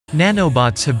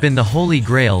Nanobots have been the holy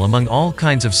grail among all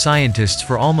kinds of scientists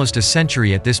for almost a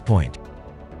century at this point.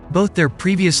 Both their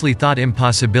previously thought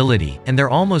impossibility and their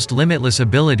almost limitless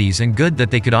abilities and good that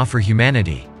they could offer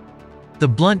humanity. The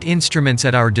blunt instruments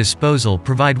at our disposal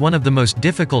provide one of the most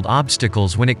difficult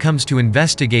obstacles when it comes to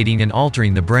investigating and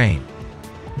altering the brain.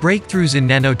 Breakthroughs in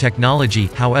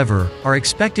nanotechnology, however, are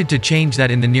expected to change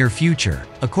that in the near future,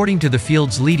 according to the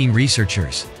field's leading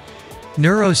researchers.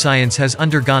 Neuroscience has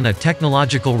undergone a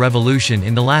technological revolution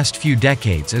in the last few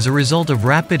decades as a result of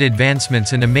rapid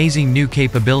advancements and amazing new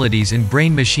capabilities in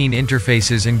brain-machine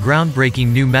interfaces and groundbreaking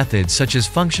new methods such as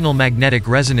functional magnetic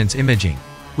resonance imaging,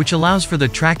 which allows for the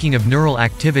tracking of neural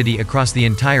activity across the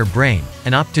entire brain,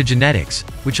 and optogenetics,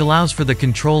 which allows for the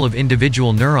control of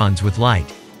individual neurons with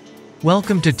light.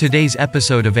 Welcome to today's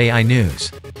episode of AI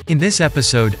News. In this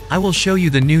episode, I will show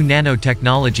you the new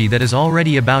nanotechnology that is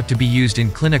already about to be used in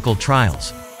clinical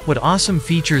trials, what awesome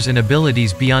features and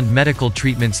abilities beyond medical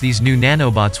treatments these new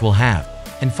nanobots will have,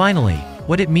 and finally,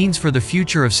 what it means for the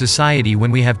future of society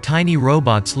when we have tiny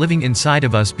robots living inside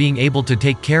of us being able to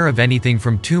take care of anything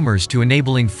from tumors to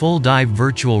enabling full-dive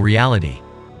virtual reality.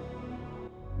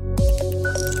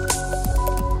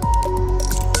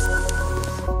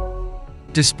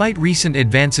 Despite recent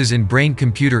advances in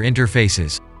brain-computer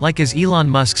interfaces, like as Elon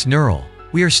Musk's Neuralink,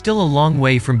 we are still a long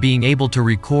way from being able to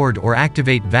record or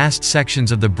activate vast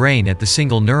sections of the brain at the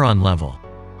single neuron level.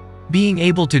 Being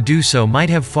able to do so might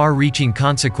have far-reaching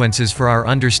consequences for our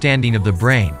understanding of the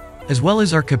brain, as well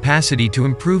as our capacity to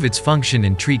improve its function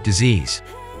and treat disease.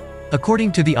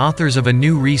 According to the authors of a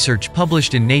new research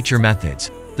published in Nature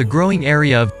Methods, the growing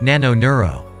area of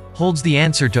nano-neuro holds the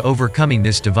answer to overcoming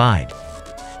this divide.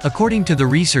 According to the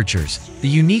researchers, the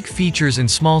unique features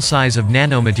and small size of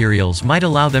nanomaterials might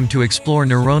allow them to explore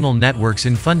neuronal networks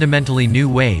in fundamentally new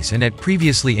ways and at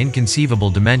previously inconceivable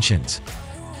dimensions.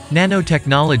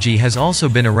 Nanotechnology has also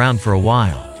been around for a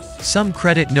while. Some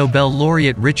credit Nobel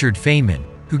laureate Richard Feynman,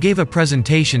 who gave a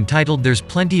presentation titled "There's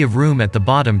Plenty of Room at the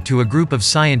Bottom" to a group of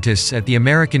scientists at the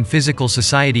American Physical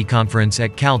Society conference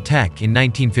at Caltech in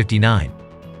 1959.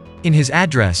 In his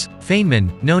address,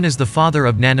 Feynman, known as the father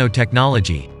of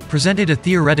nanotechnology, presented a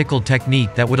theoretical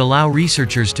technique that would allow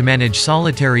researchers to manage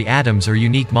solitary atoms or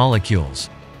unique molecules.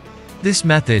 This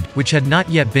method, which had not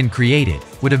yet been created,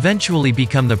 would eventually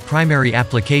become the primary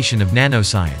application of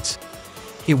nanoscience.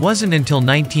 It wasn't until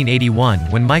 1981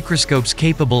 when microscopes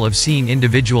capable of seeing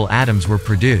individual atoms were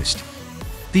produced.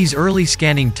 These early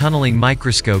scanning tunneling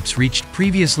microscopes reached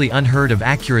previously unheard of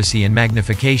accuracy and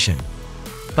magnification.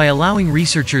 By allowing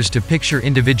researchers to picture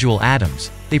individual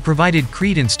atoms, they provided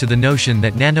credence to the notion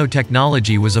that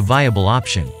nanotechnology was a viable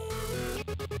option.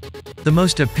 The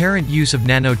most apparent use of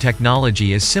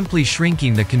nanotechnology is simply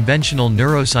shrinking the conventional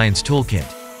neuroscience toolkit.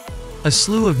 A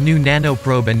slew of new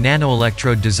nanoprobe and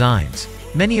nanoelectrode designs,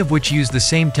 many of which use the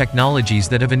same technologies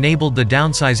that have enabled the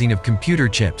downsizing of computer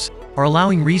chips, are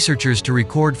allowing researchers to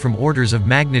record from orders of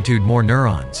magnitude more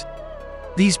neurons.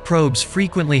 These probes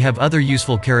frequently have other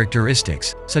useful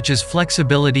characteristics, such as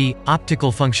flexibility, optical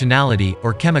functionality,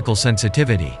 or chemical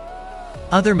sensitivity.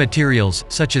 Other materials,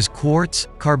 such as quartz,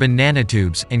 carbon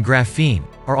nanotubes, and graphene,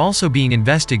 are also being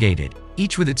investigated,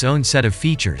 each with its own set of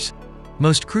features.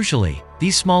 Most crucially,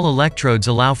 these small electrodes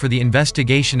allow for the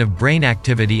investigation of brain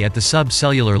activity at the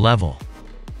subcellular level.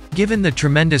 Given the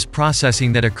tremendous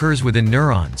processing that occurs within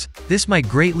neurons, this might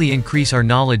greatly increase our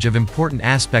knowledge of important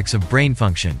aspects of brain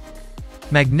function.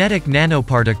 Magnetic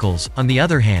nanoparticles, on the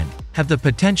other hand, have the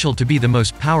potential to be the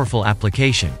most powerful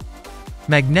application.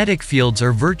 Magnetic fields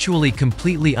are virtually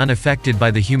completely unaffected by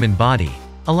the human body,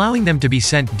 allowing them to be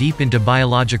sent deep into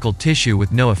biological tissue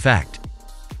with no effect.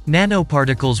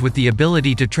 Nanoparticles with the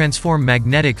ability to transform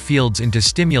magnetic fields into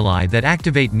stimuli that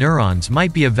activate neurons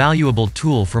might be a valuable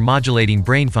tool for modulating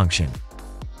brain function.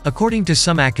 According to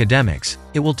some academics,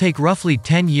 it will take roughly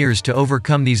 10 years to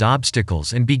overcome these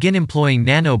obstacles and begin employing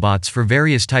nanobots for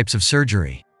various types of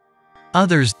surgery.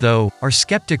 Others, though, are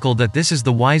skeptical that this is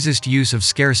the wisest use of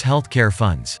scarce healthcare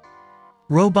funds.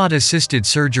 Robot-assisted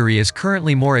surgery is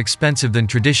currently more expensive than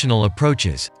traditional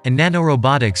approaches, and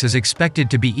nanorobotics is expected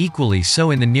to be equally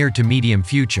so in the near to medium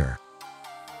future.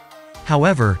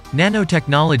 However,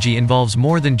 nanotechnology involves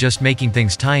more than just making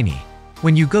things tiny.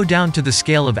 When you go down to the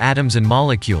scale of atoms and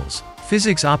molecules,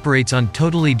 physics operates on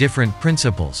totally different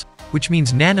principles, which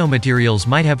means nanomaterials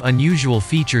might have unusual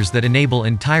features that enable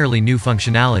entirely new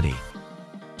functionality.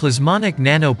 Plasmonic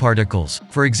nanoparticles,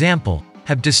 for example,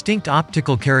 have distinct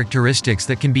optical characteristics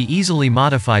that can be easily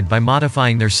modified by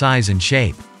modifying their size and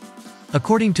shape.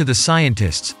 According to the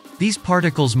scientists, These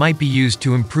particles might be used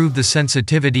to improve the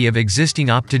sensitivity of existing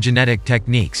optogenetic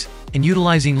techniques, and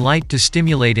utilizing light to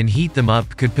stimulate and heat them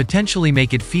up could potentially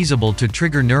make it feasible to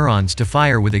trigger neurons to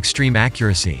fire with extreme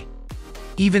accuracy.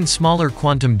 Even smaller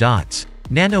quantum dots,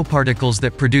 nanoparticles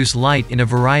that produce light in a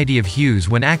variety of hues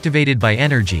when activated by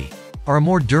energy, are a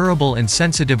more durable and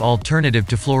sensitive alternative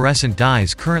to fluorescent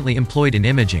dyes currently employed in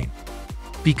imaging.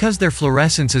 Because their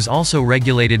fluorescence is also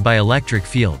regulated by electric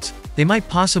fields, they might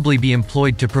possibly be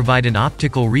employed to provide an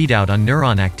optical readout on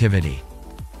neuron activity.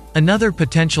 Another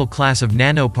potential class of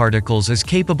nanoparticles is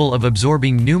capable of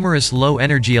absorbing numerous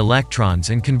low-energy electrons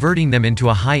and converting them into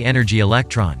a high-energy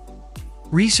electron.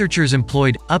 Researchers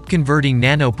employed upconverting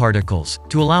nanoparticles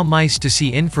to allow mice to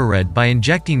see infrared by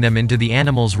injecting them into the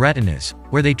animal's retinas,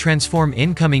 where they transform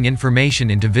incoming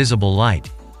information into visible light.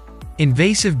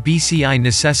 Invasive BCI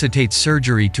necessitates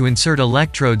surgery to insert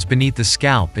electrodes beneath the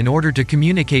scalp in order to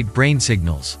communicate brain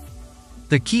signals.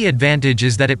 The key advantage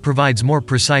is that it provides more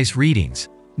precise readings.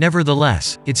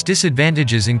 Nevertheless, its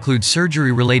disadvantages include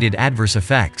surgery-related adverse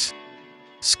effects.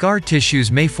 Scar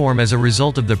tissues may form as a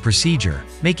result of the procedure,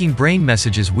 making brain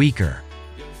messages weaker.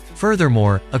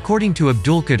 Furthermore, according to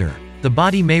Abdulkader, the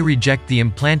body may reject the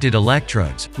implanted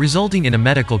electrodes, resulting in a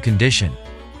medical condition.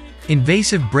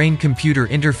 Invasive brain-computer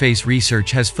interface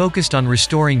research has focused on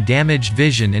restoring damaged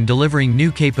vision and delivering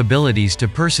new capabilities to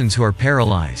persons who are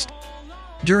paralyzed.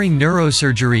 During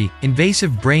neurosurgery,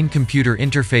 invasive brain-computer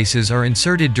interfaces are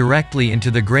inserted directly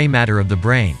into the gray matter of the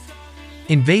brain.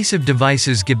 Invasive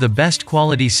devices give the best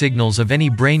quality signals of any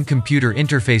brain-computer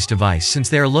interface device since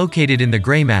they are located in the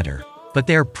gray matter, but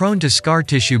they are prone to scar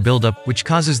tissue buildup, which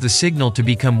causes the signal to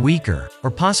become weaker, or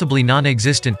possibly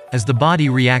non-existent, as the body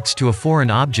reacts to a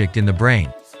foreign object in the brain.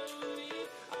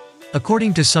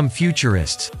 According to some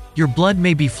futurists, your blood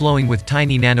may be flowing with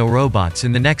tiny nanorobots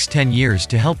in the next 10 years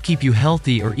to help keep you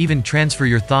healthy or even transfer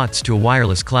your thoughts to a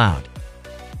wireless cloud.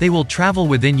 They will travel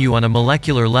within you on a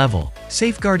molecular level,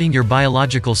 safeguarding your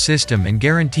biological system and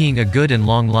guaranteeing a good and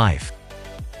long life.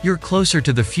 You're closer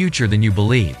to the future than you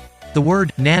believe. The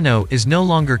word nano is no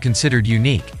longer considered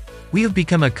unique. We have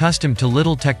become accustomed to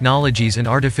little technologies and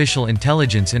artificial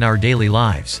intelligence in our daily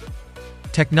lives.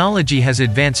 Technology has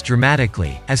advanced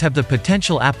dramatically, as have the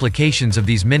potential applications of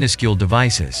these minuscule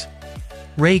devices.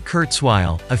 Ray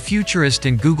Kurzweil, a futurist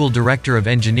and Google Director of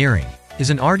Engineering, is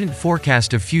an ardent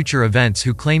forecast of future events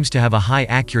who claims to have a high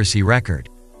accuracy record.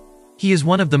 He is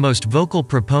one of the most vocal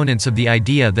proponents of the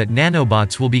idea that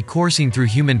nanobots will be coursing through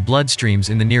human bloodstreams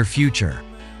in the near future.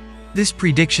 This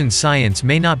prediction science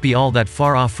may not be all that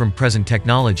far off from present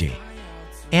technology.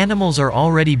 Animals are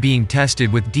already being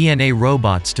tested with DNA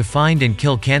robots to find and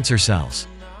kill cancer cells.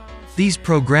 These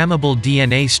programmable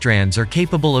DNA strands are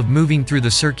capable of moving through the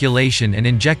circulation and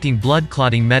injecting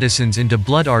blood-clotting medicines into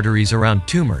blood arteries around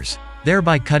tumors,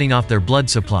 thereby cutting off their blood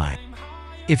supply.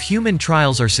 If human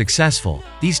trials are successful,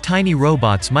 these tiny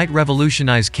robots might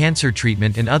revolutionize cancer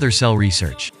treatment and other cell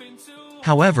research.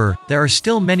 However, there are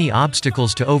still many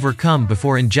obstacles to overcome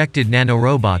before injected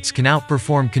nanorobots can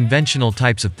outperform conventional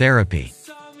types of therapy.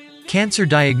 Cancer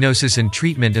diagnosis and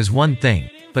treatment is one thing,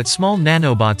 but small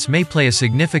nanobots may play a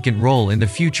significant role in the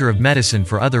future of medicine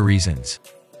for other reasons.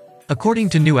 According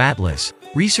to New Atlas,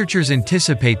 researchers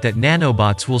anticipate that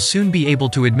nanobots will soon be able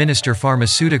to administer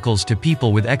pharmaceuticals to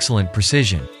people with excellent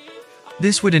precision.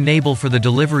 This would enable for the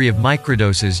delivery of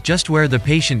microdoses just where the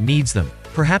patient needs them,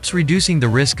 perhaps reducing the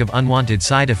risk of unwanted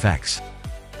side effects.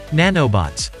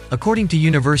 Nanobots, according to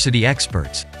university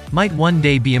experts, might one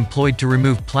day be employed to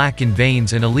remove plaque in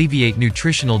veins and alleviate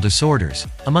nutritional disorders,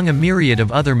 among a myriad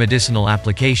of other medicinal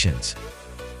applications.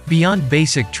 Beyond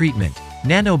basic treatment,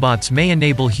 nanobots may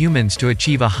enable humans to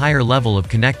achieve a higher level of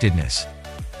connectedness.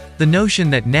 The notion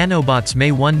that nanobots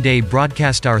may one day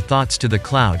broadcast our thoughts to the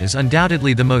cloud is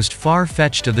undoubtedly the most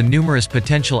far-fetched of the numerous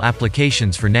potential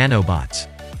applications for nanobots.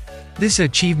 This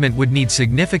achievement would need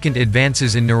significant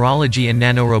advances in neurology and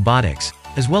nanorobotics,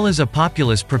 as well as a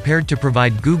populace prepared to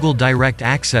provide Google direct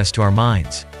access to our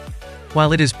minds.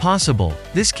 While it is possible,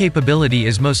 this capability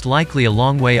is most likely a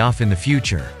long way off in the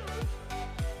future.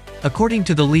 According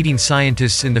to the leading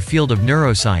scientists in the field of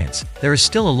neuroscience, there is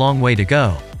still a long way to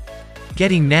go.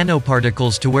 Getting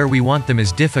nanoparticles to where we want them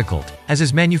is difficult, as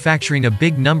is manufacturing a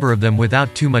big number of them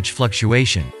without too much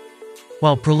fluctuation.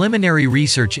 While preliminary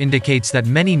research indicates that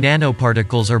many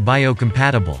nanoparticles are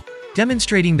biocompatible,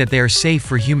 demonstrating that they are safe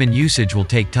for human usage will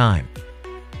take time.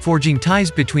 Forging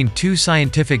ties between two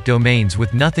scientific domains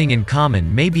with nothing in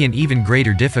common may be an even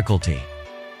greater difficulty.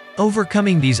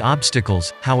 Overcoming these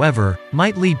obstacles, however,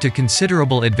 might lead to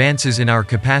considerable advances in our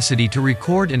capacity to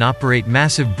record and operate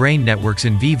massive brain networks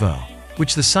in vivo.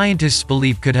 which the scientists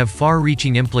believe could have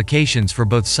far-reaching implications for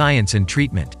both science and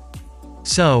treatment.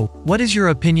 So, what is your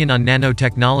opinion on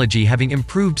nanotechnology having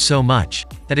improved so much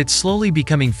that it's slowly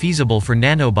becoming feasible for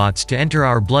nanobots to enter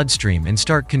our bloodstream and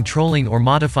start controlling or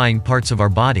modifying parts of our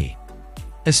body?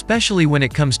 Especially when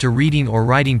it comes to reading or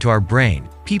writing to our brain,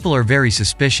 people are very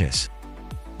suspicious.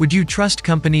 Would you trust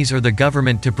companies or the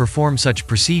government to perform such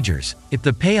procedures, if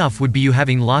the payoff would be you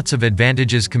having lots of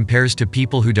advantages compared to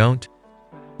people who don't?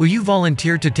 Will you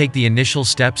volunteer to take the initial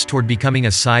steps toward becoming a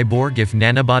cyborg if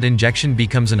nanobot injection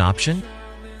becomes an option?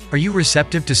 Are you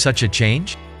receptive to such a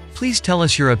change? Please tell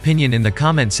us your opinion in the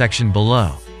comment section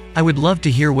below. I would love to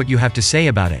hear what you have to say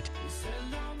about it.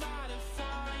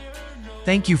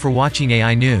 Thank you for watching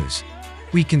AI News.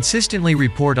 We consistently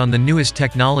report on the newest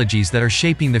technologies that are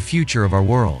shaping the future of our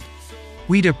world.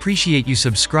 We'd appreciate you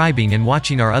subscribing and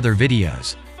watching our other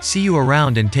videos. See you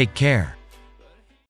around and take care.